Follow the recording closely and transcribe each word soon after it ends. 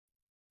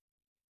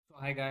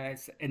Hi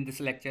guys, in this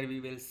lecture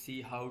we will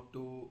see how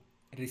to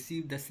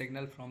receive the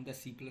signal from the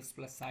C++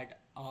 side,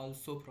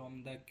 also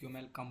from the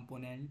QML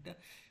component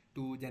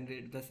to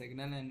generate the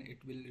signal, and it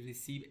will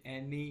receive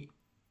any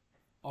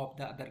of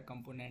the other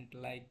component.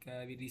 Like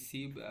we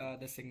receive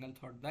the signal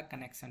through the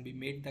connection. We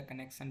made the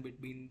connection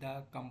between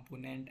the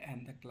component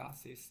and the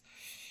classes.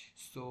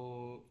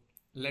 So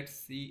let's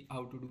see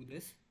how to do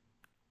this.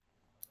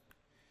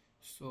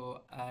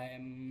 So I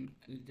am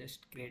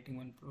just creating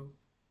one project.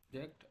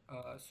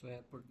 So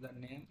I put the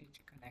name is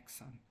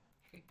connection.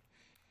 Okay.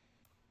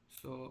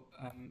 So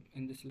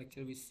in this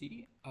lecture we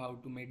see how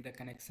to make the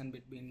connection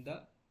between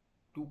the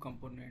two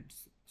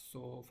components.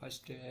 So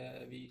first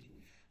we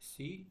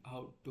see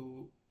how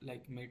to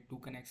like make two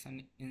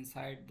connection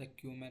inside the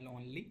QML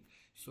only.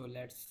 So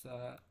let's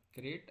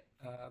create.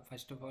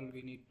 First of all,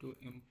 we need to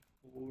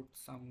import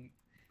some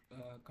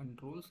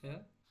controls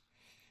here.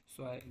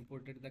 So I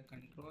imported the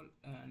control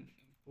and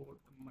import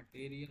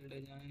material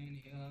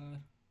design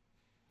here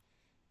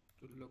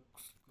to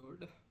looks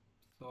good.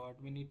 So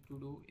what we need to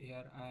do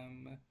here, I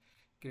am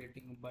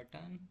creating a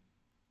button,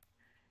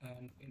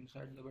 and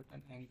inside the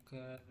button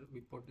anchor we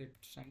put it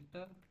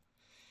center,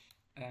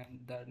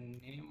 and the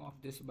name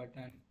of this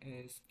button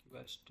is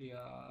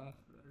QSTR.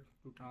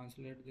 To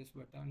translate this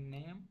button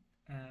name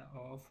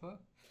of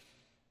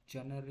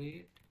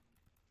generate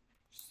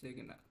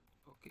signal.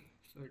 Okay,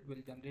 so it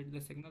will generate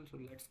the signal. So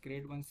let's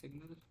create one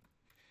signal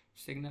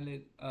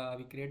is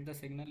we create the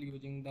signal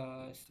using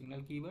the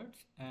signal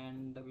keywords,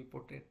 and we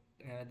put it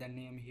the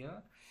name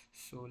here.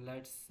 So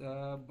let's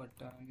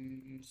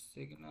button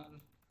signal.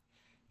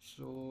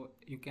 So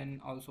you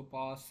can also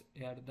pass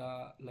here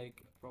the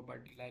like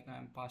property, like I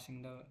am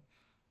passing the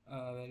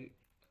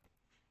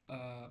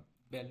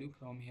value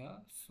from here.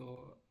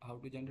 So how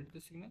to generate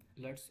the signal?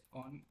 Let's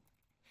on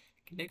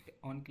click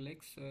on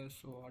clicks.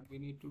 So what we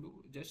need to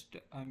do, just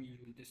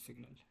use this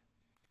signal.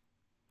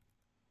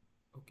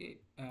 Okay,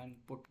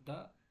 and put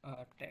the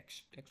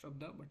text of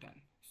the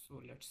button.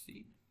 So let's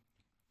see.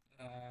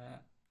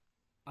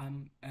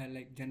 I'm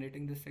like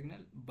generating the signal,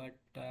 but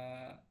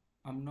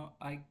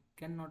I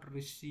cannot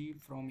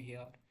receive from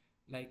here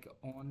like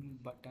on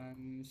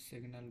button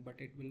signal, but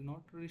it will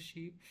not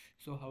receive.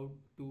 So how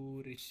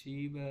to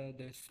receive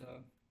this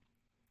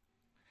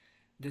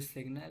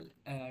signal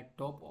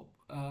top of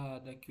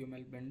the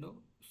QML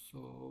window?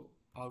 So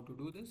how to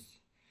do this?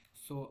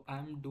 So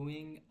I'm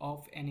doing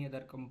of any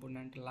other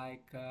component,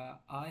 like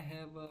I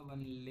have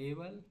one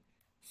label.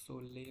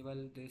 So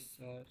label this,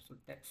 so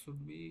text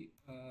should be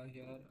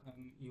here.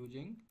 I'm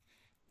using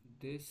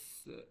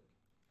this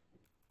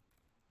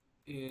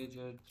is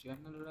a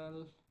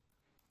general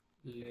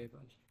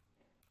label.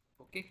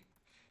 Okay,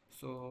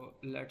 so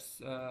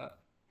let's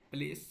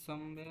place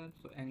somewhere.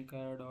 So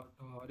anchor dot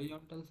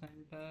horizontal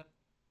center,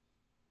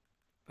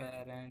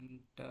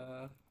 parent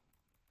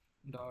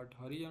dot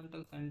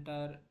horizontal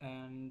center,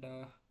 and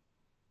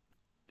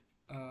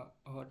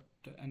or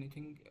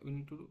anything we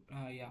need to do.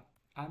 Yeah,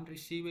 I'm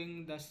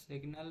receiving the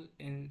signal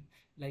in,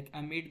 like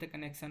I made the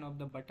connection of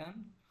the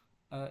button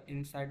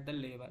inside the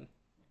label.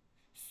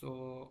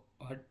 So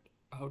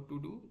how to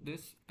do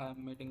this?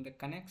 I'm making the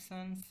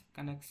connections.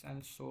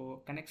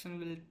 So connection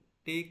will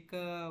take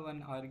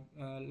one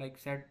like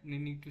set, you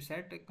need to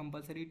set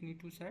compulsory, need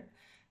to set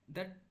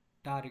that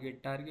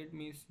target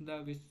means the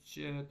which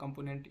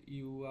component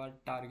you are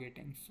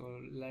targeting. So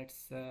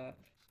let's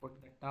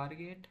put the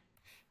target.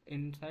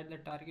 Inside the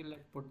target,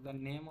 let's put the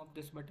name of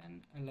this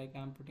button, and like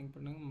I'm putting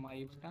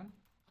my button.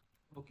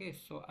 Okay,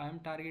 so I'm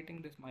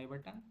targeting this my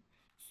button.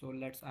 So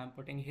I'm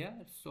putting here.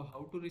 So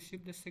how to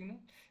receive the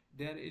signal?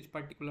 There is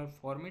particular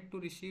format to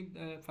receive.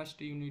 First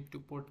you need to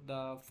put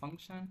the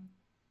function,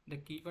 the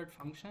keyword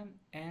function,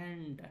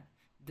 and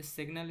the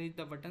signal is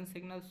the button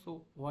signal.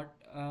 So what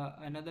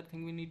another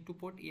thing we need to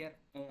put here,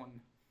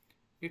 on.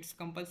 It's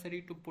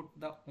compulsory to put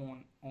the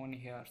on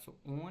here. So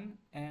on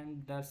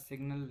and the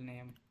signal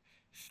name.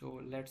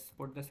 So let's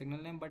put the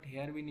signal name, but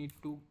here we need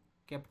to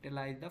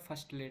capitalize the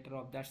first letter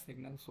of that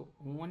signal. So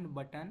on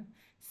button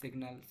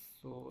signal.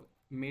 So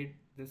made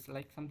this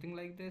like something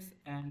like this,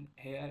 and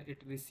here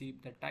it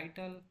received the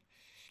title.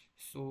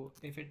 So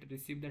if it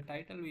received the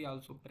title, we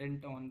also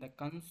print on the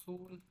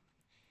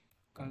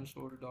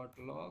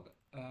console.log,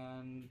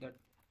 and the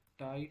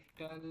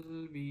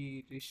title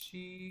we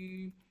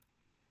received.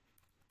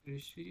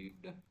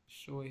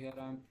 So here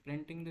I'm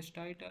printing this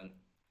title.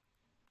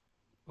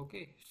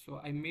 Okay,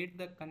 so I made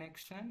the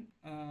connection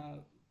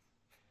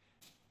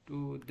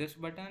to this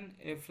button.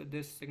 If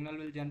this signal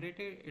will generate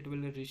it, it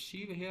will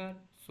receive here.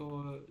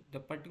 So the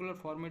particular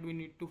format we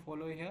need to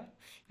follow here,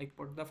 like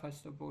put the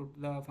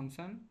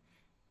function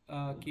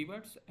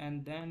keywords,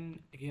 and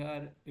then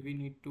here we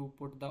need to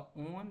put the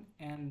on,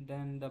 and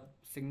then the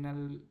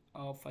signal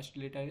first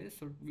letter is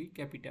should be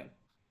capital.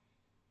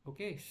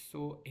 Okay,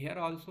 so here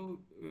also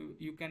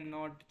you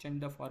cannot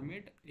change the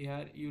format.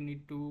 Here you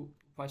need to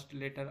first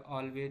letter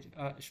always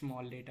a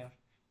small letter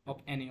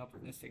of any of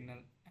the signal,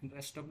 and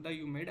rest of the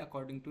you made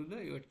according to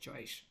the your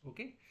choice.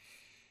 Okay,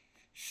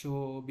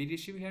 so we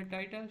receive here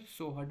title.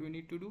 So what we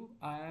need to do,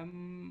 I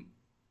am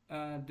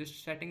this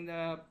setting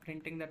the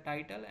printing the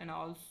title, and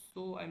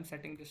also I'm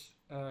setting this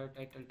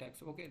title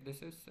text. Okay,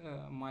 this is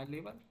my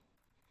label.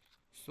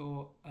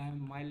 So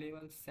my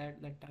label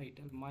set the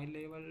title my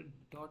label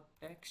dot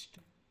text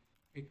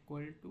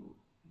equal to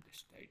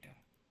this title.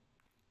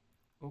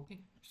 Okay,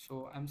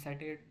 so I'm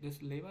setting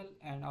this label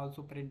and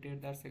also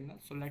printed the signal.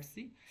 So let's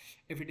see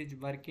if it is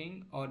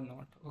working or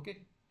not.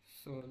 Okay,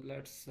 so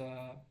let's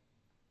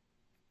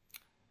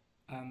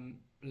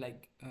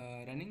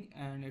running,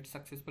 and it's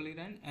successfully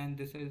run, and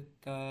this is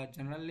the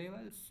general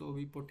label. So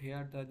we put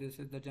here this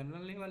is the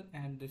general label,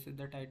 and this is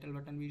the title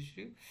button we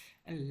receive.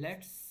 And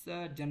let's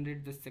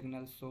generate this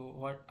signal.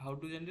 So how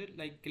to generate?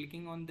 Like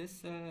clicking on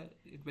this,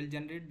 it will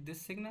generate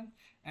this signal,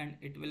 and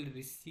it will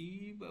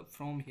receive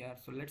from here.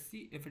 So let's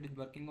see if it is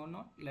working or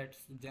not. Let's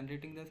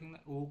generating the signal.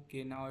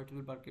 Okay, now it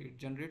will work. It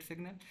generate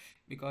signal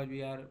because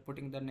we are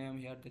putting the name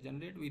here, the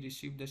generate. We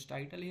receive this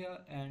title here,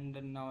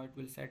 and now it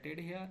will set it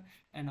here,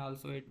 and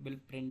also it will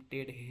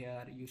printed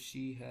here. You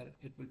see here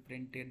it will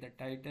printed the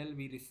title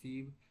we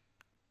receive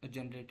a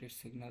generated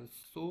signal.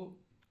 So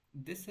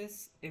this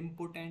is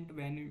important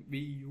when we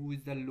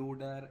use the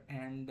loader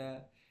and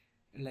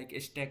like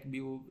a stack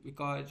view,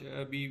 because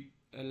we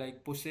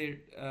like push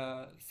it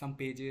some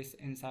pages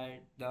inside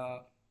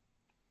the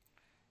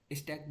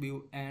stack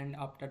view, and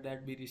after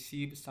that we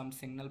receive some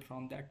signal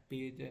from that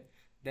page.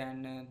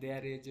 Then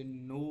there is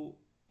no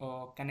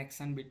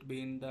connection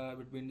between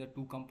the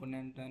two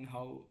components, and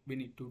how we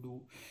need to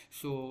do.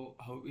 So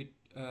how it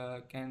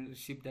can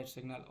receive that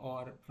signal,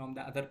 or from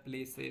the other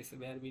places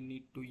where we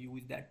need to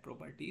use that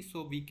property.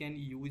 So we can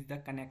use the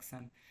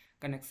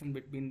connection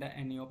between the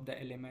any of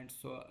the elements.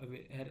 So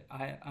here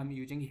I am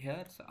using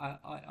here, so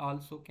I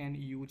also can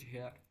use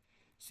here.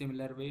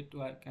 Similar way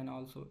to I can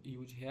also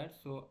use here.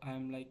 So I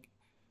am like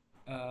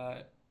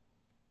uh,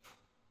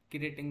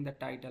 creating the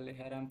title.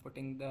 Here I'm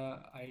putting the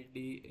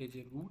id as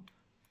a root.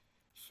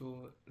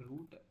 So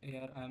root,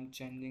 here I'm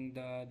changing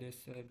the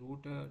this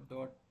root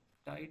dot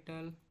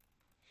title,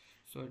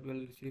 so it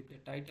will receive the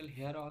title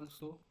here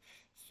also.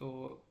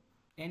 So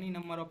any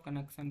number of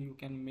connection you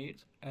can make,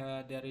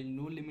 there is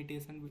no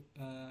limitation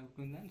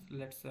between them. So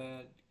let's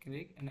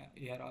click, and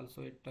here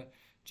also it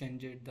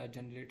changes the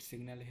generate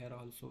signal. Here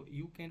also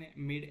you can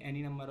made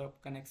any number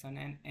of connection,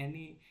 and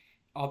any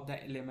of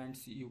the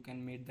elements you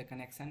can make the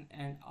connection.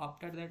 And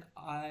after that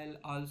I'll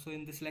also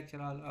in this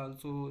lecture I'll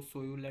also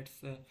show you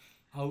let's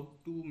how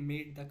to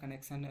make the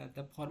connection.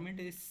 The format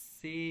is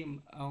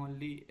same,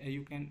 only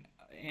you can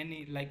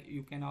any like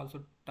you can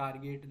also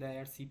target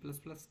the C++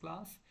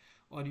 class,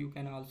 or you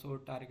can also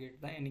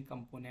target the any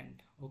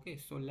component. Okay,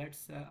 so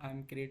let's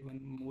I'm create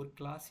one more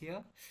class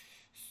here.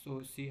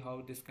 So see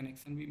how this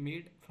connection we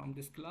made from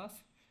this class.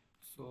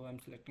 So I'm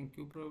selecting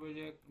Q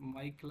project,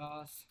 my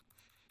class.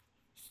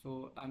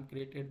 So I'm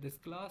created this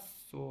class.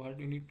 So what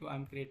you need to,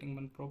 I'm creating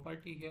one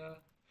property here,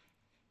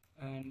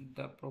 and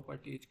the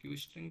property is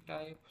QString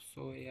type.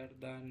 So here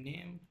the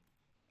name,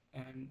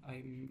 and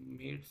I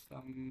made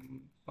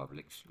some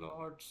public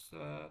slots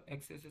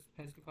access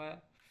specifier.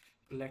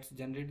 Let's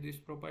generate this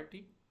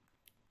property.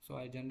 So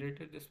I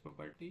generated this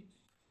property.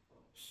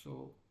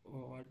 So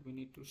what we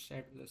need to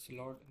set the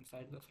slot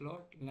inside the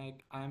slot,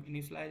 like I am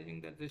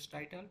initializing that this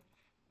title,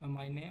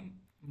 my name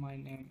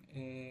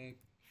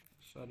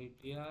sorry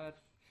tr,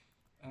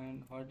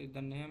 and what is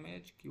the name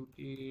is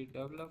Qt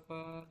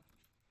developer.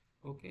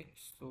 Okay,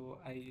 so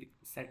I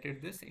set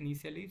it this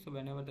initially, so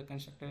whenever the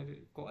constructor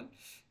call,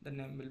 the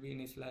name will be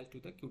initialized to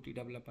the Qt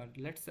developer.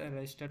 Let's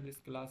register this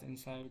class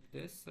inside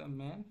this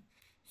main.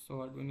 So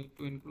what we need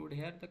to include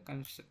here, the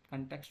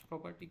context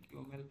property,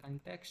 QML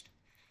context.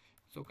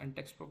 So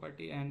context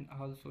property, and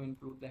also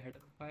include the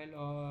header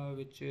file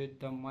which is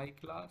the my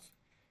class.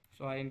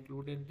 So I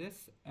included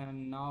this,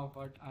 and now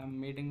what I'm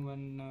making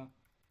one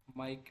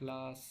my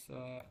class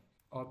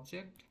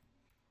object,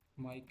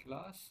 my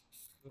class.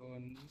 So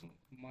new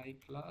my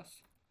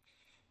class.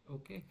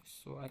 Okay,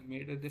 so I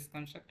made this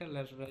constructor.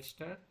 Let's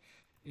register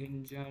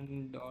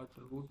engine dot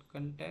root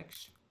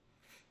context,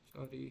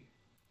 sorry,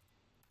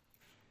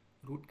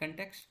 root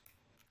context,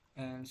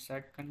 and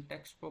set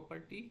context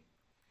property.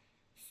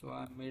 So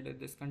I made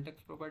this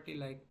context property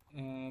like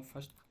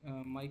first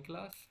my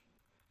class.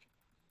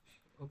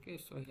 Okay,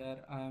 so here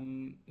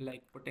I'm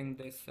like putting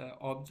this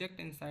object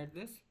inside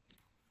this.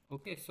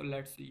 Okay, so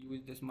let's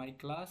use this my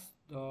class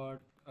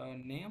dot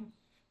name.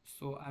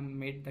 So I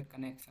made the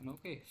connection.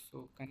 Okay,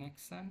 so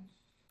connection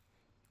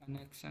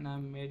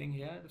I'm making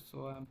here.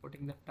 So I'm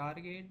putting the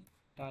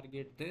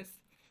target this.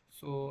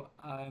 So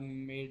I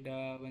made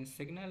one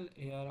signal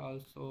here.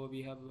 Also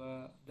we have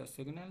the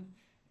signal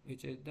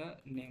which is the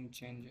name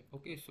change.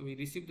 Okay, so we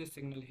receive the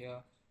signal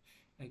here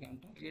like I'm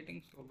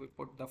targeting. So we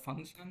put the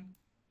function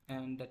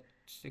and the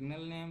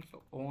signal name.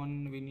 So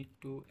on we need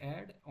to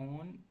add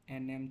on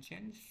and name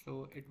change.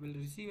 So it will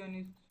receive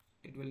any,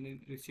 it will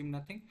receive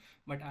nothing,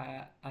 but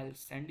I'll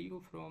send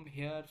you from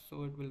here.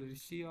 So it will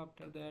receive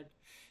after that.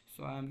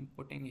 So I'm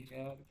putting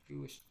here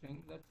Q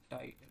string the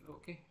title.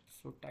 Okay,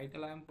 so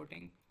title I'm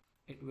putting,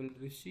 it will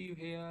receive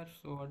here.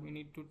 So what we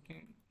need to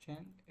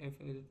change if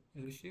it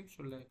receive,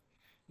 so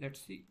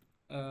let's see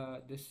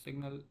this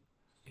signal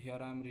here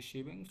I'm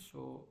receiving.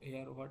 So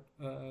here what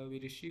we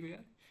receive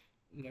here,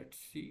 let's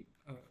see,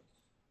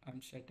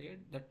 I'm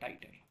setting the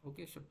title.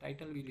 Okay, so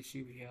title we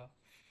receive here.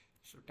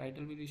 So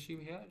title we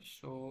receive here.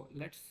 So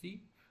let's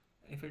see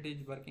if it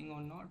is working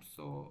or not.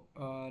 So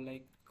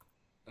like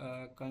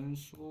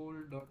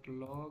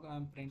console.log,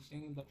 I'm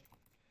printing the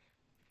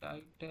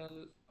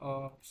title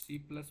of C++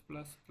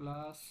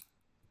 class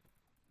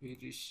we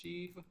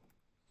received.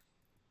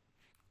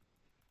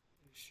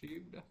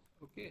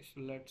 Okay,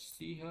 so let's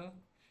see here,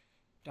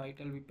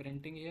 title we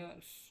printing here.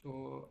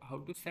 So how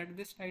to set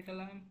this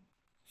title?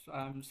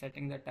 I'm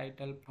setting the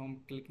title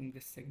from clicking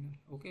this signal.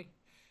 Okay,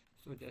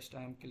 so just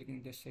I'm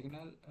clicking this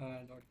signal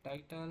dot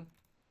title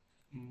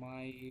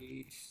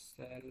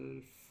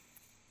myself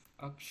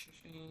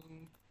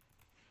action.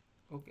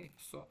 Okay,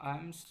 so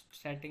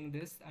setting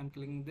this, I'm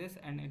clicking this,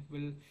 and it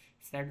will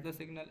set the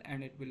signal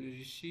and it will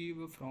receive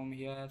from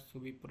here. So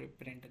we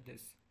print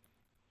this.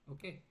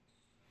 Okay,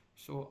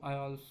 so I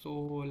also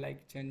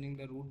like changing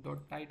the root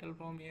dot title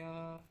from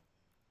here,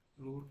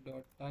 root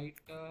dot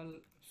title.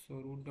 So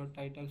root dot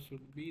title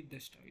should be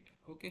this title.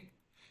 Okay,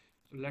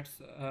 so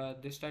let's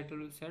this title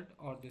will set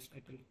or this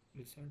title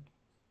will set.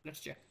 Let's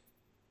check.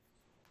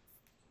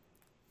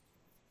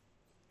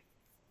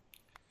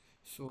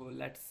 So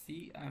let's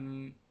see,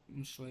 I'm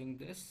showing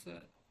this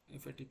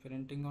if it is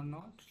printing or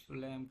not. So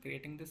I'm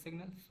creating the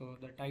signal. So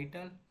the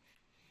title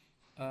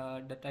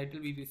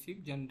we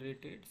received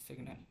generated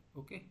signal.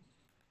 Okay,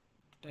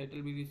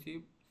 title we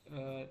received,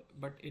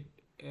 but it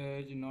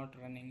is not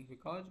running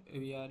because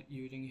we are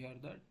using here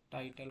the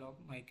title of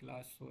my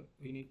class. So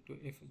we need to,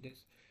 if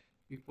this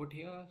we put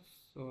here,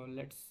 so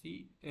let's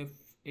see if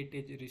it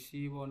is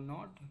receive or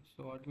not.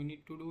 So what we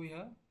need to do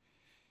here,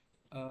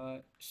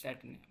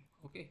 set name.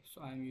 Okay,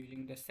 so I'm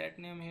using the set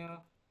name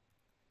here.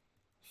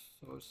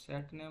 So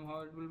set name,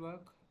 how it will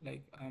work,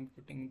 like I'm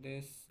putting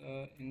this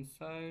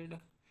inside.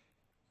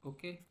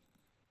 Okay,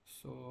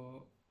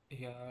 so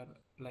here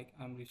like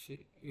I'm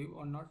receive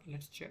or not.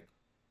 Let's check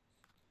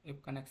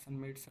if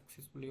connection made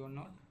successfully or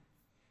not.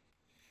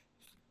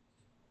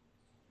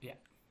 Yeah,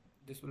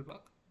 this will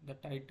work. The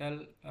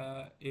title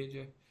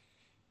is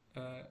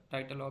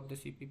title of the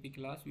CPP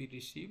class we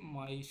receive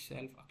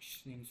myself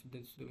action. So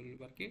this will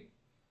work it.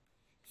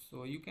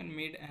 So you can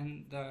make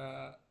and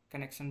the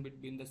connection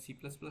between the C++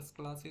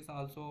 classes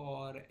also,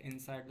 or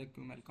inside the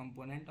QML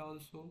component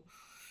also.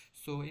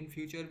 So in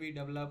future we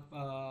develop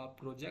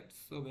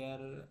projects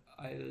where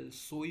I'll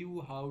show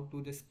you how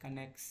to this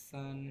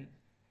connection.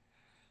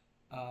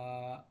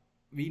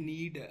 We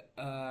need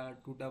to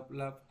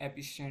develop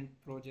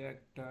efficient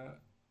project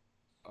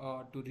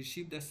to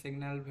receive the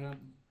signal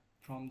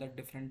from the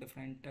different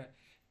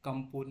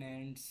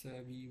components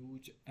we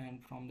use,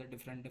 and from the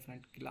different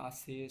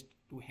classes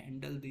to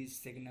handle these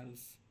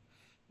signals.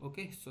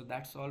 Okay, so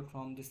that's all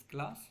from this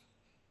class.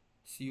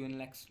 See you in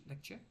next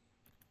lecture.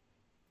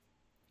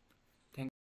 Thank